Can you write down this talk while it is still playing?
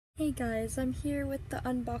Hey guys, I'm here with the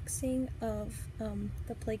unboxing of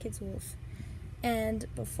the Playkids Wolf. And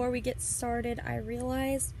before we get started, I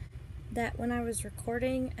realized that when I was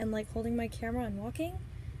recording and like holding my camera and walking,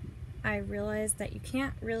 I realized that you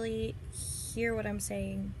can't really hear what I'm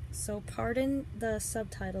saying. So pardon the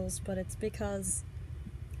subtitles, but it's because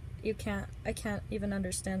I can't even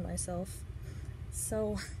understand myself.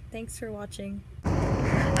 So thanks for watching.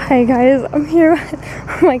 Hi guys, I'm here with,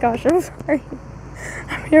 oh my gosh, I'm sorry.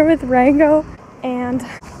 I'm here with Rango, and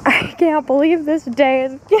I can't believe this day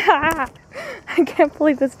is, I can't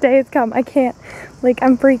believe this day has come. I can't, like,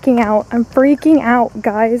 I'm freaking out. I'm freaking out,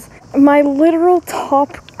 guys. My literal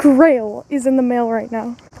top grail is in the mail right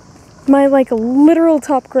now. My, like, literal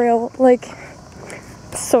top grail, like,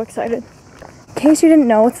 so excited. In case you didn't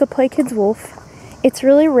know, it's the Playkids Wolf. It's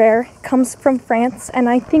really rare, it comes from France, and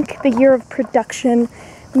I think the year of production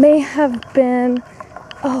may have been,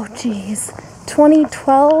 oh geez,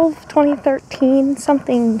 2012, 2013,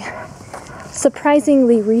 something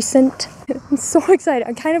surprisingly recent. I'm so excited.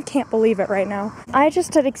 I kind of can't believe it right now. I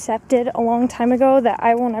just had accepted a long time ago that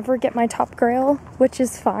I won't ever get my top grail, which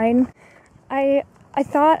is fine. I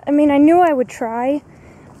knew I would try,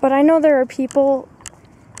 but I know there are people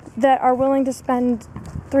that are willing to spend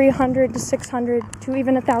 $300 to $600 to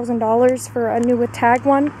even $1,000 for a new with tag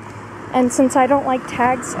one. And since I don't like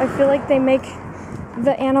tags, I feel like they make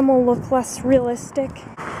the animal look less realistic.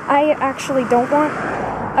 I actually don't want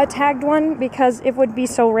a tagged one because it would be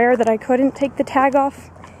so rare that I couldn't take the tag off,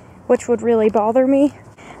 which would really bother me.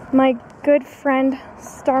 My good friend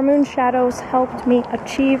StarMoonShadows helped me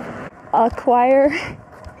acquire.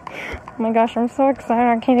 Oh my gosh, I'm so excited.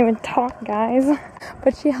 I can't even talk, guys.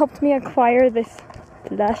 But she helped me acquire this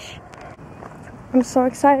plush. I'm so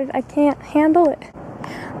excited. I can't handle it.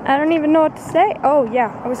 I don't even know what to say. Oh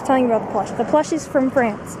yeah, I was telling you about the plush. The plush is from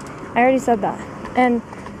France. I already said that. And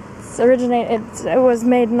it was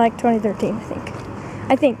made in like 2013,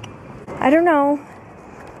 I think. I don't know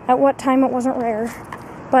at what time it wasn't rare,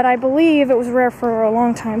 but I believe it was rare for a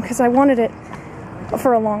long time because I wanted it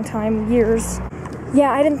for a long time, years. Yeah,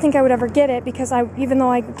 I didn't think I would ever get it because even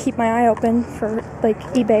though I keep my eye open for like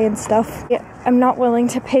eBay and stuff, I'm not willing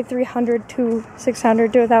to pay $300 to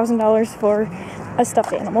 $600 to $1,000 for a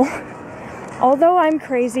stuffed animal. Although I'm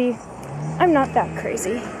crazy, I'm not that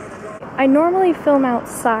crazy. I normally film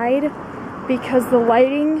outside because the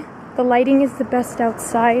lighting is the best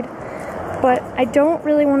outside, but I don't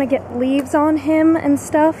really want to get leaves on him and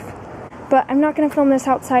stuff. But I'm not going to film this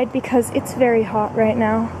outside because it's very hot right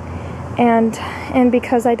now. And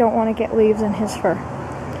because I don't want to get leaves in his fur.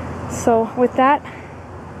 So with that,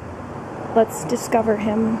 let's discover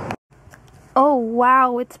him. Oh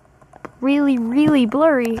wow, it's really, really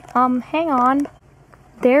blurry. Hang on.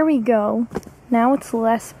 There we go. Now it's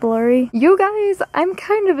less blurry. You guys, I'm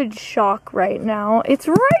kind of in shock right now. It's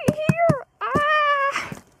right here! Ah!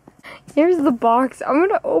 Here's the box. I'm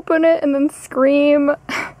gonna open it and then scream.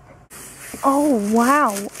 Oh,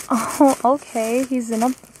 wow. Oh, okay. He's in a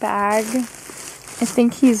bag. I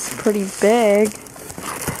think he's pretty big.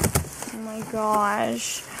 Oh my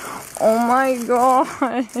gosh. Oh my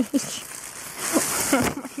gosh.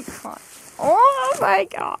 Oh my gosh. Oh my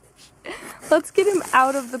gosh. Let's get him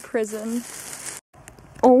out of the prison.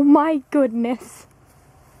 Oh my goodness.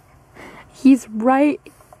 He's right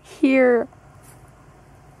here.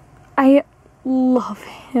 I love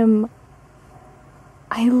him.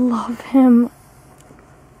 I love him.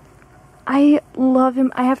 I love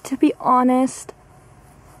him. I have to be honest.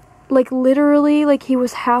 Like, literally, like, he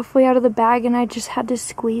was halfway out of the bag and I just had to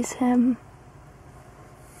squeeze him.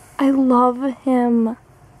 I love him.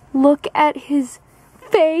 Look at his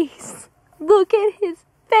face. Look at his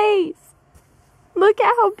face. Look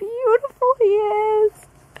at how beautiful he is.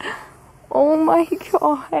 Oh my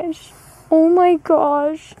gosh. Oh my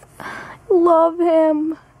gosh. I love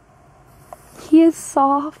him. He is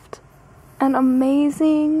soft and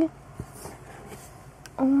amazing.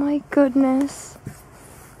 Oh my goodness.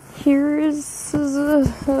 Here is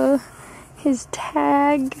his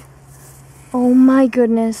tag. Oh my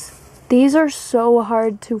goodness. These are so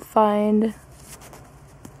hard to find.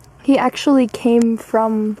 He actually came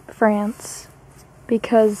from France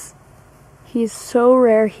because he's so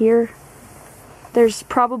rare here. There's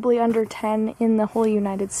probably under 10 in the whole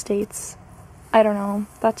United States. I don't know.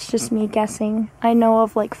 That's just me guessing. I know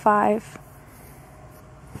of like 5.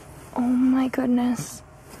 Oh my goodness.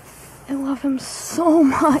 I love him so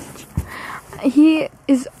much. He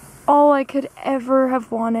is all I could ever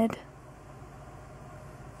have wanted.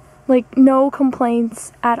 Like, no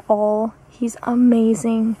complaints at all. He's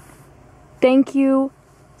amazing. Thank you,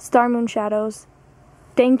 StarMoonShadows.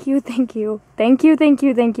 Thank you, thank you. Thank you, thank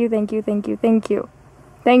you, thank you, thank you, thank you, thank you.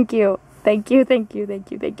 Thank you. Thank you, thank you,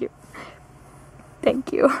 thank you, thank you.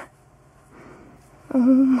 Thank you. Oh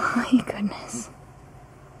my goodness.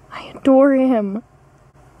 I adore him.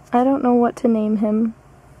 I don't know what to name him.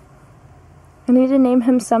 I need to name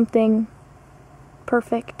him something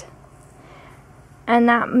perfect. And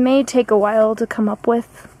that may take a while to come up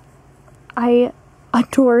with. I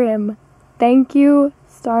adore him. Thank you,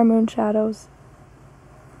 StarMoonShadows.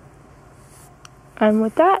 And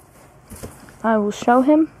with that, I will show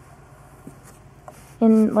him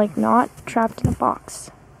in, like, not trapped in a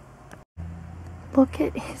box. Look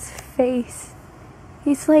at his face.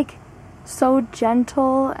 He's, like, so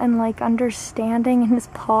gentle and, like, understanding, and his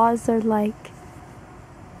paws are, like,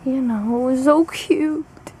 you know, so cute.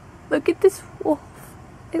 Look at this wolf.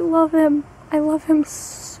 I love him. I love him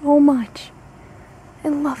so much. I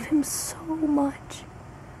love him so much.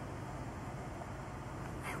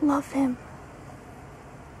 I love him.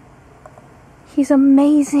 He's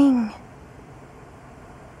amazing.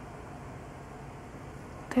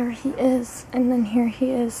 There he is, and then here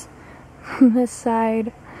he is from this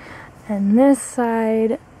side, and this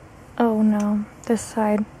side. Oh no, this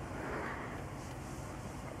side.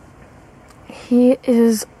 He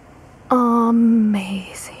is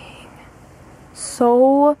amazing.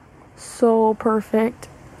 So perfect.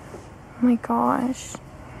 Oh my gosh.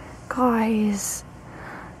 Guys.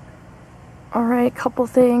 Alright, couple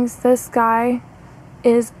things. This guy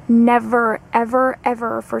is never, ever,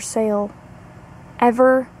 ever for sale.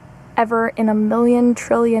 Ever in a million,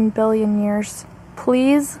 trillion, billion years.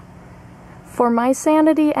 Please, for my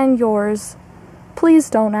sanity and yours, please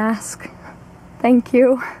don't ask. Thank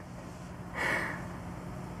you.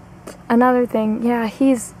 Another thing, yeah,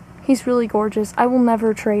 he's really gorgeous. I will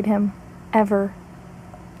never trade him. Ever.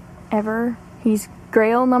 He's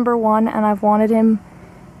Grail #1, and I've wanted him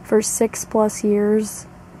for 6+ years.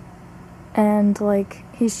 And, like,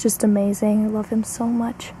 he's just amazing. I love him so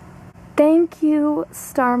much. Thank you,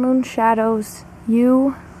 StarMoonShadows.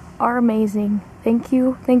 You are amazing. Thank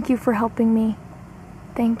you for helping me.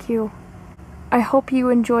 Thank you. I hope you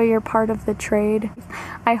enjoy your part of the trade.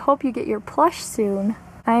 I hope you get your plush soon.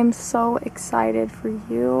 I'm so excited for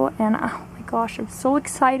you, and oh my gosh, I'm so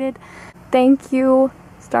excited. Thank you,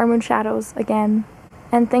 StarMoonShadows, again.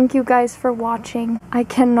 And thank you guys for watching. I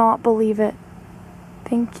cannot believe it.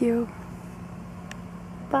 Thank you.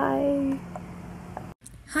 Bye.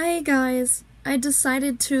 Hi guys. I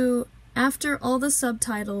decided to, after all the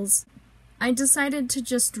subtitles, I decided to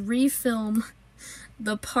just refilm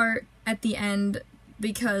the part at the end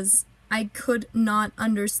because I could not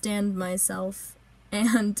understand myself.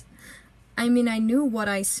 And, I mean, I knew what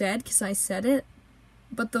I said because I said it,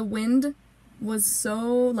 but the wind was so,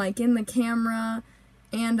 like, in the camera,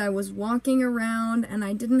 and I was walking around, and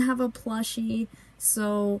I didn't have a plushie,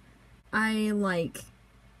 so I, like,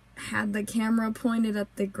 had the camera pointed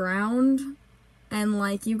at the ground, and,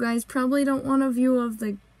 like, you guys probably don't want a view of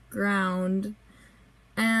the ground,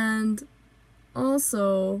 and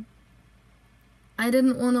also, I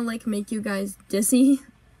didn't want to, like, make you guys dizzy.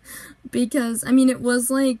 Because, I mean, it was,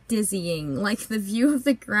 like, dizzying, like, the view of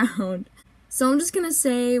the ground. So I'm just gonna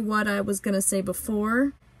say what I was gonna say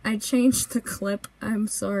before. I changed the clip, I'm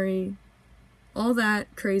sorry. All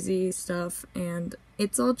that crazy stuff, and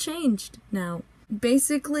it's all changed now.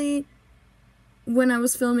 Basically, when I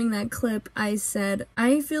was filming that clip, I said,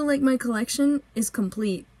 I feel like my collection is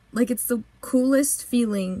complete. Like, it's the coolest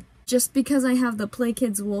feeling. Just because I have the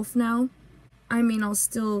Playkids wolf now, I mean, I'll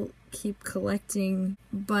still keep collecting,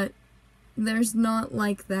 but there's not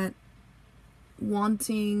like that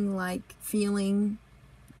wanting, like, feeling,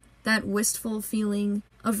 that wistful feeling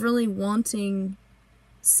of really wanting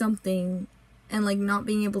something and, like, not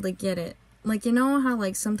being able to get it. Like, you know how,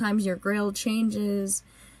 like, sometimes your Grail changes,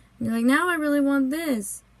 and you're like, now I really want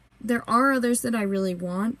this. There are others that I really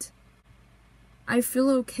want. I feel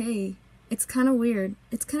okay. It's kind of weird.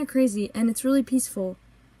 It's kind of crazy, and it's really peaceful.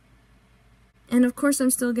 And of course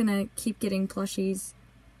I'm still gonna keep getting plushies.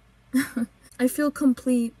 I feel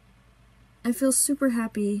complete. I feel super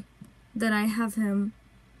happy that I have him.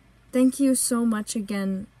 Thank you so much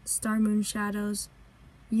again, StarMoonShadows.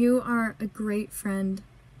 You are a great friend.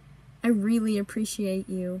 I really appreciate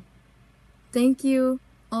you. Thank you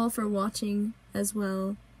all for watching as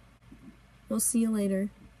well. We'll see you later.